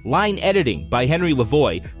Valleys. Line editing by Henry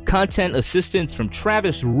Lavoie. content assistance from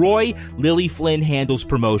Travis Roy. Lily Flynn handles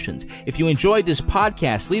promotions. If you enjoyed this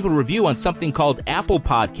podcast, leave a review on something called Apple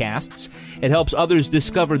Podcasts. It helps others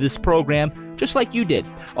discover this program just like you did.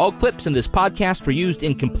 All clips in this podcast were used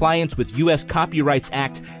in compliance with U.S. Copyrights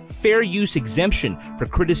Act fair use exemption for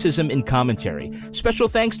criticism and commentary. Special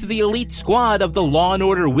thanks to the elite squad of the Law &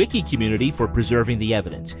 Order wiki community for preserving the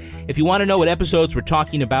evidence. If you want to know what episodes we're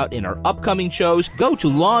talking about in our upcoming shows, go to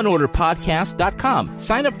lawandorderpodcast.com.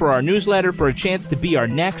 Sign up for our newsletter for a chance to be our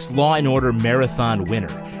next Law & Order Marathon winner.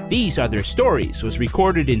 These Are Their Stories was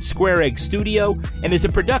recorded in Square Egg Studio and is a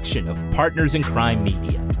production of Partners in Crime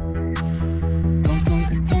Media.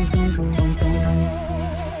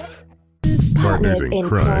 Partners in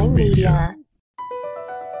Crime Media.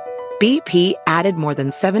 BP added more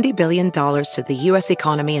than $70 billion to the U.S.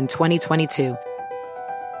 economy in 2022.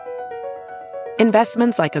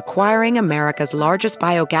 Investments like acquiring America's largest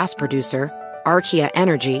biogas producer, Archaea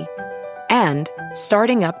Energy, and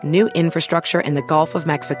starting up new infrastructure in the Gulf of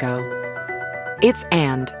Mexico. It's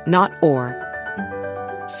and, not or.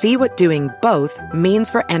 See what doing both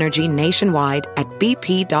means for energy nationwide at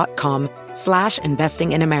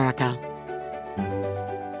bp.com/investing in America.